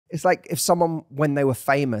It's like if someone, when they were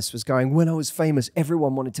famous, was going, when I was famous,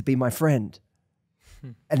 everyone wanted to be my friend.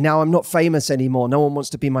 And now I'm not famous anymore. No one wants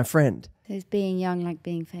to be my friend. So is being young like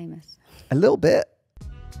being famous? A little bit.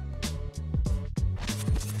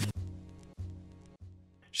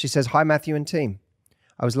 She says, hi, Matthew and team.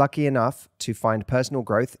 I was lucky enough to find personal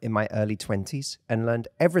growth in my early 20s and learned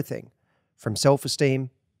everything from self-esteem,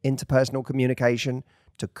 interpersonal communication,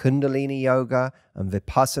 to Kundalini yoga and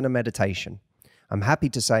Vipassana meditation. I'm happy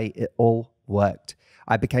to say it all worked.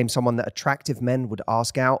 I became someone that attractive men would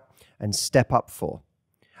ask out and step up for.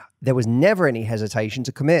 There was never any hesitation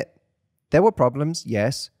to commit. There were problems,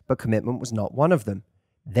 yes, but commitment was not one of them.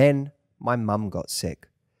 Then my mum got sick.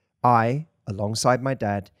 I, alongside my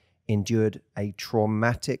dad, endured a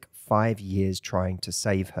traumatic 5 years trying to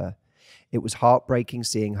save her. It was heartbreaking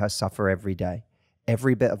seeing her suffer every day.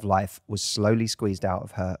 Every bit of life was slowly squeezed out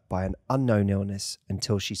of her by an unknown illness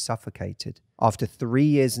until she suffocated. After 3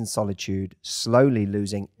 years in solitude, slowly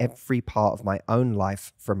losing every part of my own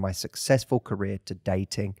life from my successful career to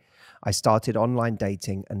dating, I started online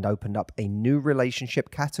dating and opened up a new relationship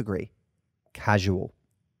category, casual.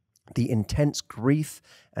 The intense grief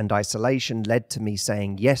and isolation led to me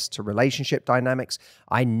saying yes to relationship dynamics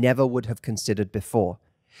I never would have considered before.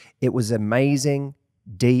 It was amazing,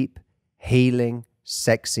 deep, healing,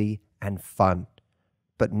 sexy, and fun.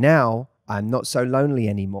 But now I'm not so lonely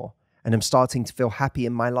anymore, and I'm starting to feel happy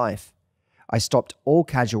in my life. I stopped all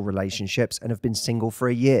casual relationships and have been single for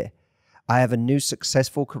a year. I have a new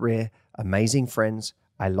successful career, amazing friends,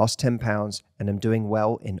 I lost 10 pounds, and am doing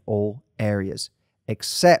well in all areas,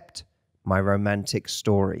 except my romantic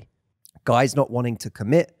story. Guys not wanting to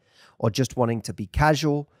commit, or just wanting to be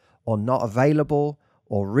casual, or not available,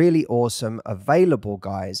 or really awesome, available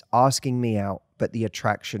guys asking me out, but the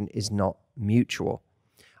attraction is not mutual.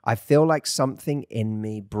 I feel like something in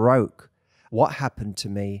me broke. What happened to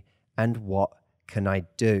me, and what can I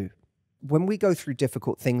do? When we go through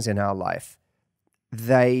difficult things in our life,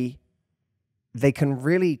 they can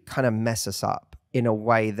really kind of mess us up in a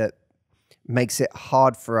way that makes it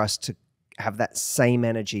hard for us to have that same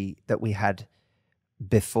energy that we had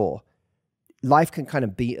before. Life can kind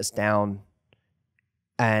of beat us down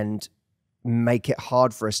and make it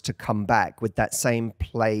hard for us to come back with that same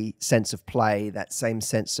sense of play, that same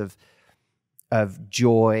sense of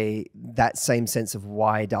joy, that same sense of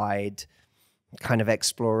wide-eyed kind of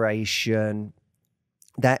exploration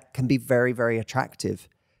that can be very, very attractive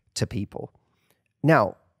to people.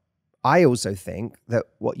 Now, I also think that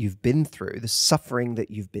what you've been through, the suffering that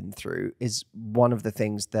you've been through, is one of the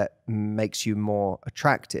things that makes you more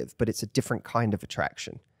attractive, but it's a different kind of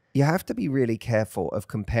attraction. You have to be really careful of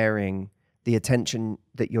comparing the attention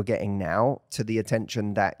that you're getting now to the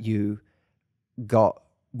attention that you got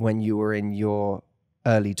when you were in your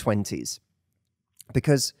early 20s.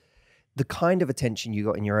 Because the kind of attention you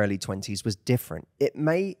got in your early 20s was different. It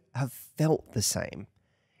may have felt the same.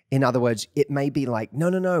 In other words, it may be like,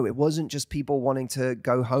 no, it wasn't just people wanting to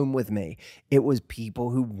go home with me. It was people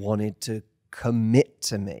who wanted to commit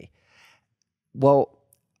to me. Well,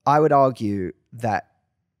 I would argue that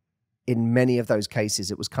in many of those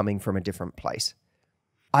cases, it was coming from a different place.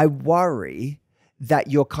 I worry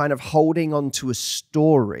that you're kind of holding on to a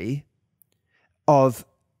story of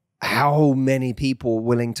how many people were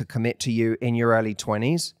willing to commit to you in your early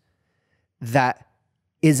 20s that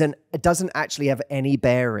it doesn't actually have any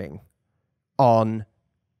bearing on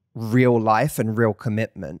real life and real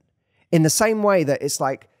commitment. In the same way that it's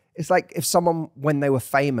like if someone, when they were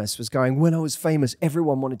famous, was going, when I was famous,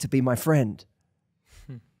 everyone wanted to be my friend.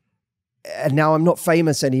 And now I'm not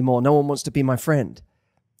famous anymore. No one wants to be my friend.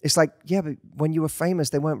 It's like, yeah, but when you were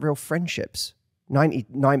famous, they weren't real friendships.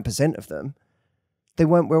 99% of them, they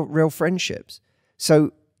weren't real friendships.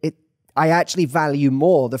 So I actually value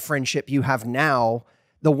more the friendship you have now.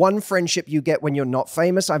 The one friendship you get when you're not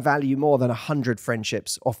famous, I value more than 100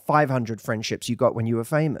 friendships or 500 friendships you got when you were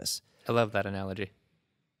famous. I love that analogy.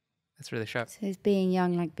 That's really sharp. So is being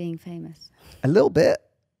young like being famous? A little bit.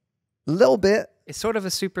 It's sort of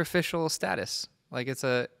a superficial status. Like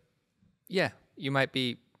you might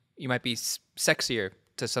be sexier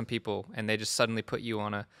to some people and they just suddenly put you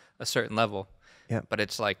on a certain level. Yeah. But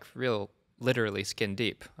it's like literally skin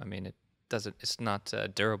deep. I mean, it's not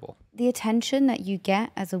durable. The attention that you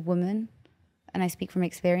get as a woman, and I speak from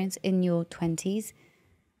experience, in your 20s,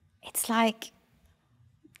 it's like,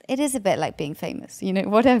 it is a bit like being famous,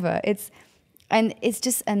 whatever. And it's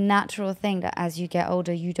just a natural thing that as you get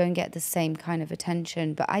older, you don't get the same kind of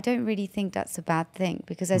attention. But I don't really think that's a bad thing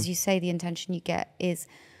because as you say, the attention you get is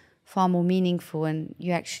far more meaningful and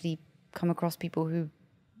you actually come across people who,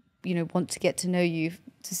 want to get to know you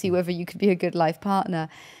to see whether you could be a good life partner.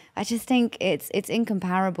 I just think it's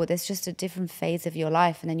incomparable. There's just a different phase of your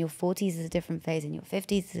life, and then your 40s is a different phase, and your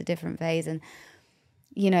 50s is a different phase, and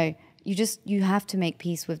you have to make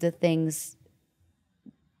peace with the things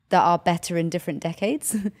that are better in different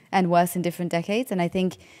decades and worse in different decades. And I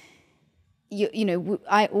think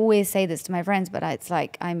I always say this to my friends, but it's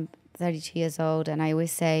like I'm 32 years old, and I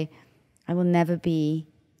always say I will never be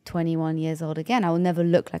 21 years old again. I will never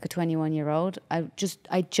look like a 21-year-old. I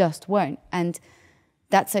just won't. And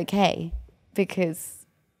that's okay, because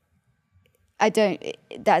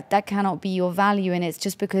that cannot be your value. And it's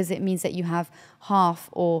just because it means that you have half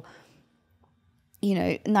or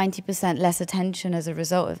 90% less attention as a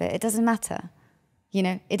result of it. It doesn't matter.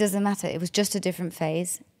 It doesn't matter. It was just a different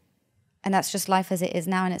phase. And that's just life as it is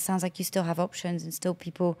now. And it sounds like you still have options, and still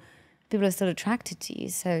people are still attracted to you.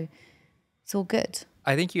 So it's all good.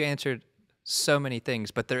 I think you answered so many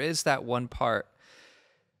things, but there is that one part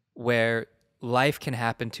where life can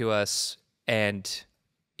happen to us and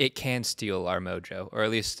it can steal our mojo, or at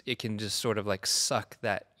least it can just sort of like suck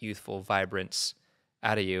that youthful vibrance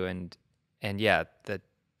out of you. And yeah, the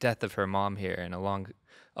death of her mom here, and a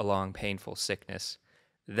long painful sickness,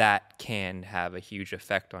 that can have a huge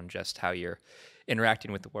effect on just how you're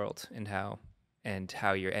interacting with the world, and how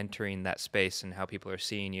you're entering that space, and how people are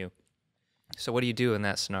seeing you. So what do you do in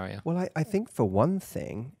that scenario? Well, I think for one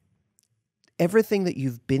thing, everything that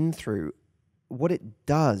you've been through, what it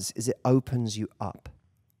does is it opens you up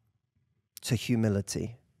to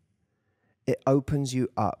humility. It opens you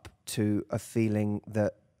up to a feeling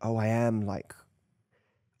that, oh, I am like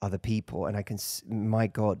other people, and my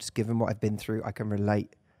God, given what I've been through, I can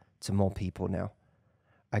relate to more people now.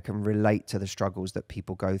 I can relate to the struggles that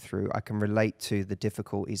people go through. I can relate to the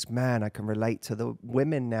difficulties. Man, I can relate to the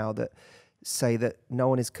women now that say that no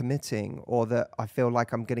one is committing, or that I feel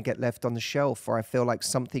like I'm going to get left on the shelf, or I feel like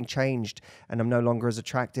something changed and I'm no longer as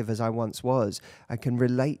attractive as I once was. I can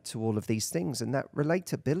relate to all of these things, and that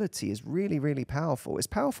relatability is really, really powerful. It's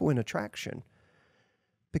powerful in attraction,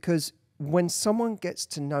 because when someone gets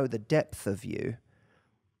to know the depth of you,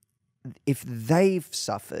 if they've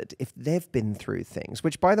suffered, if they've been through things,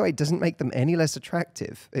 which, by the way, doesn't make them any less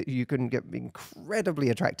attractive. You can get incredibly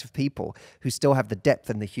attractive people who still have the depth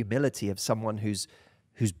and the humility of someone who's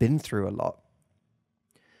been through a lot.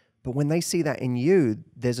 But when they see that in you,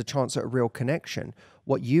 there's a chance at a real connection.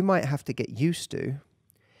 What you might have to get used to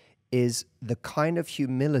is the kind of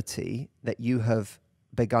humility that you have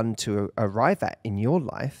begun to arrive at in your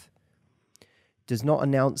life does not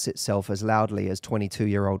announce itself as loudly as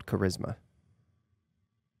 22-year-old charisma.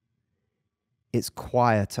 It's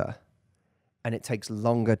quieter, and it takes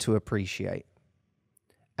longer to appreciate.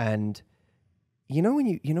 And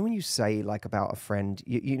when you say, like, about a friend,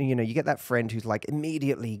 you get that friend who's like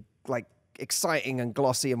immediately like exciting and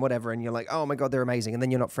glossy and whatever, and you're like, oh my God, they're amazing, and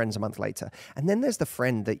then you're not friends a month later. And then there's the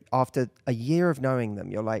friend that after a year of knowing them,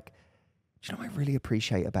 you're like, do you know what I really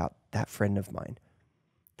appreciate about that friend of mine?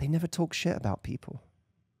 They never talk shit about people.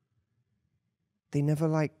 They never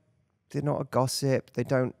they're not a gossip.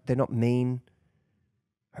 They're not mean.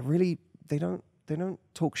 They don't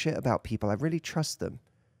talk shit about people. I really trust them,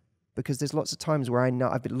 because there's lots of times where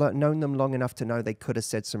I've known them long enough to know they could have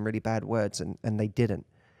said some really bad words and they didn't.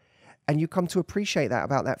 And you come to appreciate that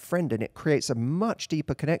about that friend, and it creates a much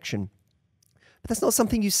deeper connection. But that's not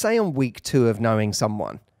something you say on week 2 of knowing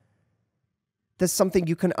someone. There's something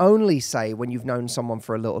you can only say when you've known someone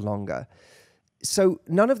for a little longer. So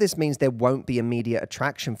none of this means there won't be immediate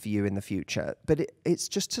attraction for you in the future. But it's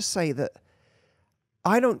just to say that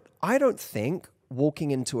I don't think walking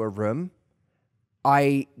into a room,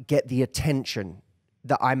 I get the attention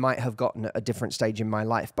that I might have gotten at a different stage in my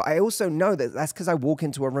life. But I also know that that's because I walk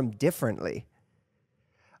into a room differently.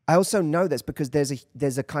 I also know that's because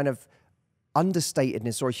there's a kind of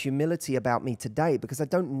understatedness or humility about me today, because I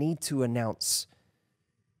don't need to announce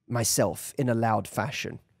myself in a loud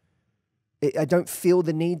fashion. I don't feel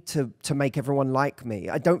the need to make everyone like me.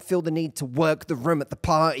 I don't feel the need to work the room at the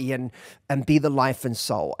party and be the life and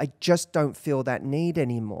soul. I just don't feel that need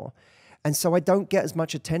anymore. And so I don't get as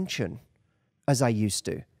much attention as I used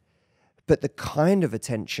to. But the kind of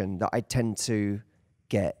attention that I tend to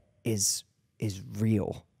get is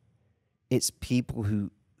real. It's people who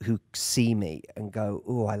see me and go,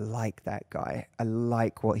 oh, I like that guy. I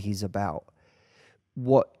like what he's about.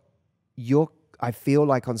 What I feel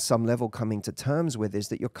like on some level coming to terms with is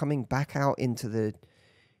that you're coming back out into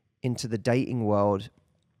the dating world,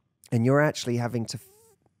 and you're actually having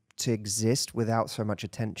to exist without so much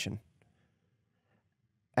attention,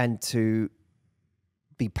 and to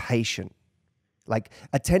be patient. Like,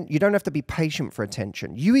 you don't have to be patient for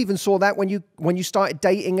attention. You even saw that when you started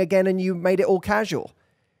dating again and you made it all casual.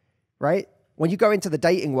 right? When you go into the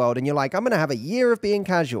dating world and you're like, I'm going to have a year of being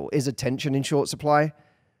casual, is attention in short supply?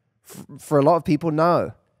 For a lot of people,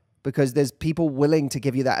 no, because there's people willing to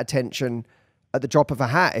give you that attention at the drop of a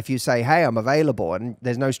hat. If you say, hey, I'm available and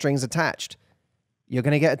there's no strings attached, you're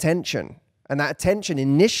going to get attention. And that attention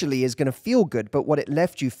initially is going to feel good, but what it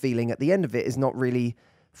left you feeling at the end of it is not really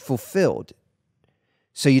fulfilled.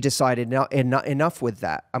 So you decided, enough with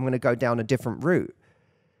that. I'm going to go down a different route.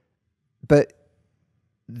 But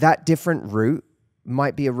that different route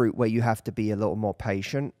might be a route where you have to be a little more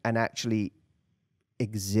patient and actually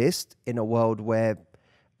exist in a world where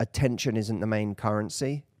attention isn't the main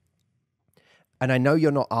currency. And I know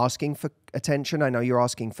you're not asking for attention. I know you're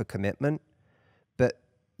asking for commitment. But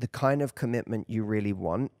the kind of commitment you really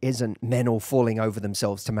want isn't men all falling over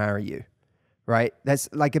themselves to marry you, right? That's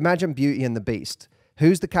like, imagine Beauty and the Beast.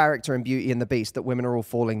 Who's the character in Beauty and the Beast that women are all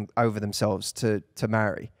falling over themselves to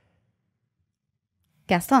marry?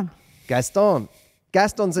 Gaston.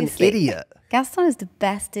 Gaston's an idiot. Gaston is the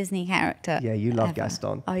best Disney character. Yeah, you love ever.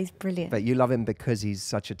 Gaston. Oh, he's brilliant. But you love him because he's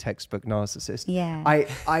such a textbook narcissist. Yeah.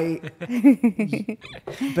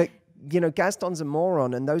 But, you know, Gaston's a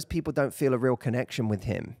moron and those people don't feel a real connection with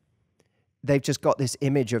him. They've just got this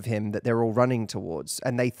image of him that they're all running towards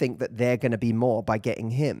and they think that they're going to be more by getting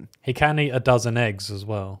him. He can eat a dozen eggs as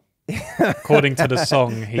well. According to the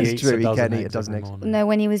song, he eats a dozen eggs. No,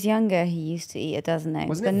 when he was younger, he used to eat a dozen eggs.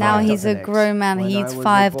 Wasn't but it now 5 he's a dozen grown eggs? man. When He I eats was a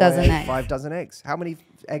 5 boy, dozen I ate eggs. 5 dozen eggs. How many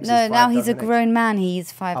eggs No, is 5 now he's a dozen eggs? grown man. He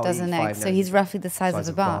eats 5 Oh, dozen he eats eggs. 5 So he's roughly the size of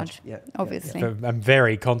a barge, Yeah, obviously. I'm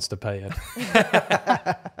very constipated.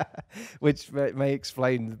 Which may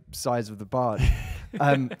explain the size of the barge.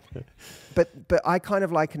 But I kind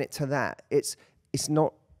of liken it to that. It's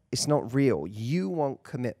not real. You want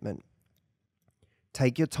commitment.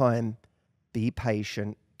 Take your time, be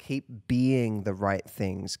patient, keep being the right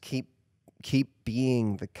things, keep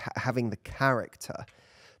being having the character.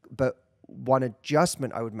 But one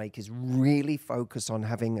adjustment I would make is really focus on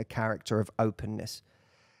having a character of openness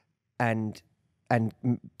and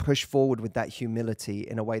push forward with that humility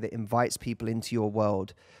in a way that invites people into your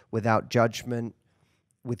world without judgment,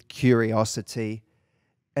 with curiosity.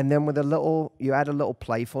 And then you add a little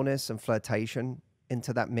playfulness and flirtation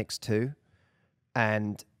into that mix too.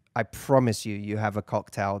 And I promise you have a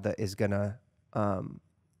cocktail that is gonna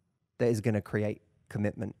create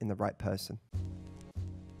commitment in the right person.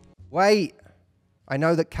 Wait, I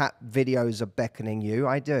know that cat videos are beckoning you.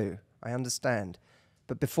 I do. I understand.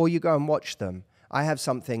 But before you go and watch them, I have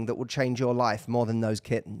something that will change your life more than those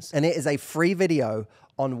kittens. And it is a free video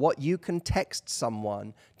on what you can text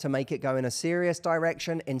someone to make it go in a serious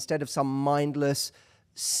direction instead of some mindless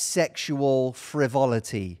sexual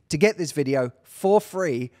frivolity. To get this video for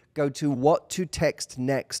free, go to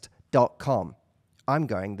whattotextnext.com. I'm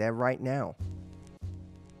going there right now.